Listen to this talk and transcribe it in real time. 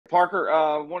Parker,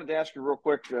 I wanted to ask you real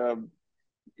quick.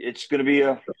 It's going to be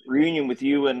a reunion with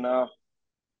you and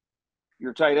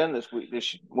your tight end this week.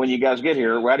 This when you guys get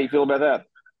here. How do you feel about that?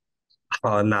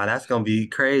 Oh no, that's gonna be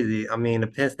crazy. I mean, the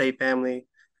Penn State family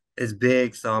is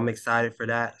big, so I'm excited for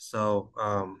that. So,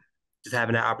 just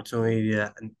having that opportunity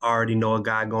to already know a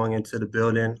guy going into the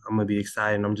building, I'm gonna be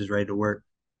excited. And I'm just ready to work.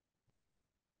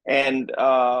 And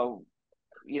how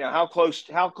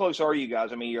close are you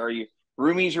guys? I mean, are you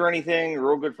roomies or anything?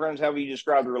 Real good friends? How would you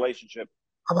describe the relationship?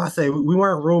 I'm about to say we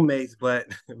weren't roommates, but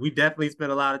we definitely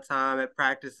spent a lot of time at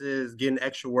practices, getting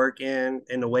extra work in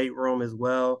the weight room as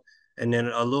well, and then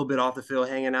a little bit off the field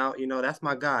hanging out. That's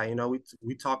my guy.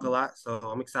 We talk a lot, so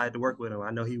I'm excited to work with him. I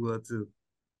know he will too.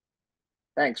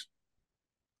 Thanks.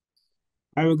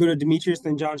 I will go to Demetrius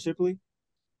and John Shipley.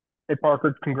 Hey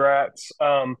Parker, congrats.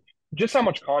 Just how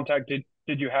much contact did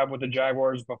you have with the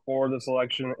Jaguars before this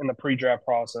election in the pre-draft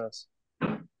process?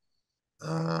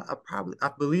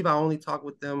 I believe I only talked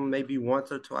with them maybe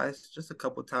once or twice, just a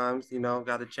couple times.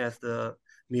 Got a chance to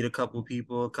meet a couple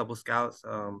people, a couple scouts.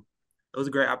 It was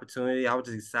a great opportunity. I was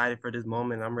just excited for this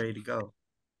moment. I'm ready to go.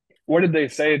 What did they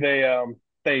say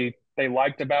they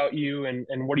liked about you, and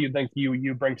what do you think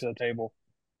you bring to the table?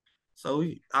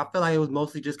 I feel like it was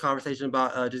mostly just conversation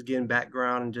about just getting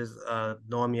background and just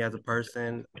knowing me as a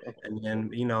person. And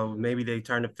then, maybe they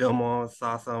turned the film on,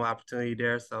 saw some opportunity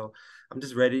there. So I'm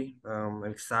just ready. I'm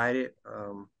excited,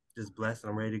 just blessed,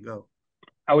 and I'm ready to go.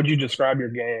 How would you describe your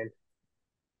game?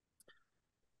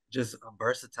 Just a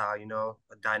versatile,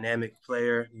 a dynamic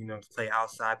player, to play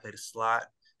outside, play the slot,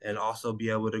 and also be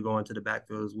able to go into the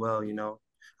backfield as well.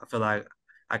 I feel like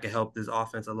I can help this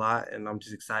offense a lot, and I'm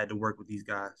just excited to work with these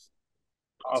guys.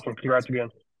 Awesome, congrats again.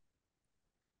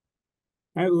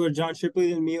 All right, we'll go to John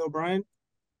Shipley and Mia O'Brien.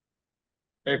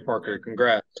 Hey Parker,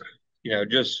 congrats.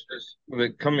 Just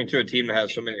with coming to a team that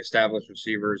has so many established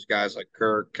receivers, guys like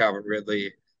Kirk, Calvin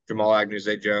Ridley, Jamal Agnew,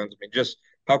 Zay Jones. I mean, just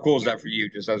how cool is that for you,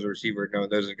 just as a receiver, knowing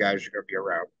those are the guys you're going to be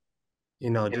around?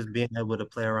 Just being able to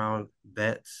play around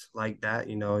vets like that,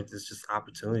 it's just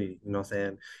opportunity, what I'm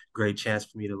saying? Great chance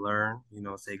for me to learn,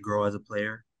 say grow as a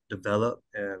player, develop,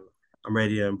 and I'm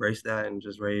ready to embrace that and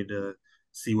just ready to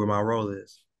see where my role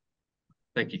is.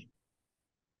 Thank you.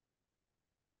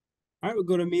 All right, we'll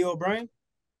go to Mia O'Brien.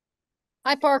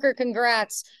 Hi, Parker.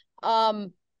 Congrats.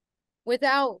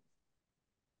 Without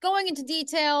going into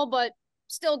detail, but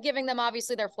still giving them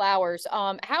obviously their flowers.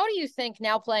 How do you think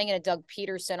now playing in a Doug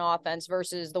Peterson offense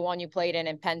versus the one you played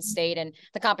in Penn State and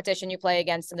the competition you play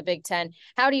against in the Big Ten,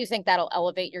 how do you think that'll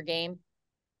elevate your game?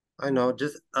 I know,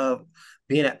 just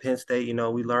being at Penn State,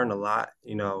 we learned a lot,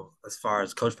 as far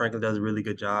as Coach Franklin does a really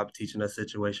good job teaching us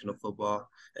situational football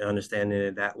and understanding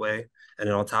it that way. And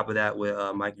then on top of that, with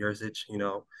Mike Yurcich,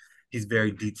 he's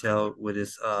very detailed with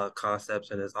his concepts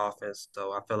and his offense.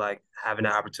 So I feel like having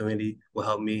that opportunity will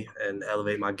help me and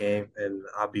elevate my game, and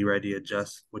I'll be ready to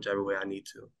adjust whichever way I need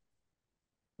to.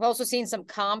 I've also seen some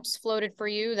comps floated for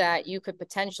you that you could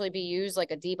potentially be used like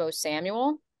a Debo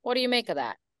Samuel. What do you make of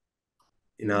that?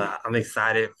 I'm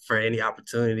excited for any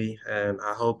opportunity, and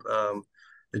I hope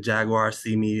the Jaguars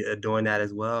see me doing that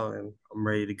as well, and I'm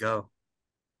ready to go.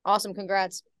 Awesome.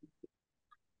 Congrats.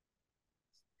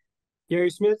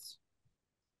 Gary Smith.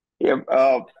 Yeah,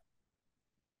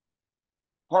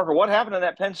 Parker, what happened in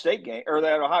that Penn State game or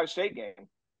that Ohio State game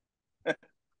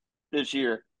this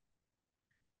year?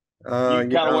 Uh, You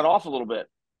you kind of know, went off a little bit.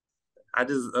 I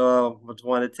just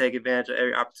wanted to take advantage of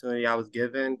every opportunity I was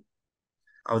given.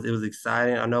 It was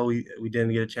exciting. I know we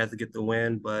didn't get a chance to get the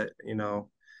win, but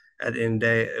at the end of the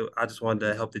day, I just wanted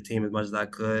to help the team as much as I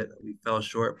could. We fell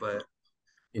short, but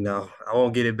I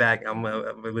won't get it back. I'm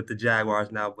with the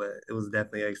Jaguars now, but it was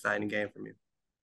definitely an exciting game for me.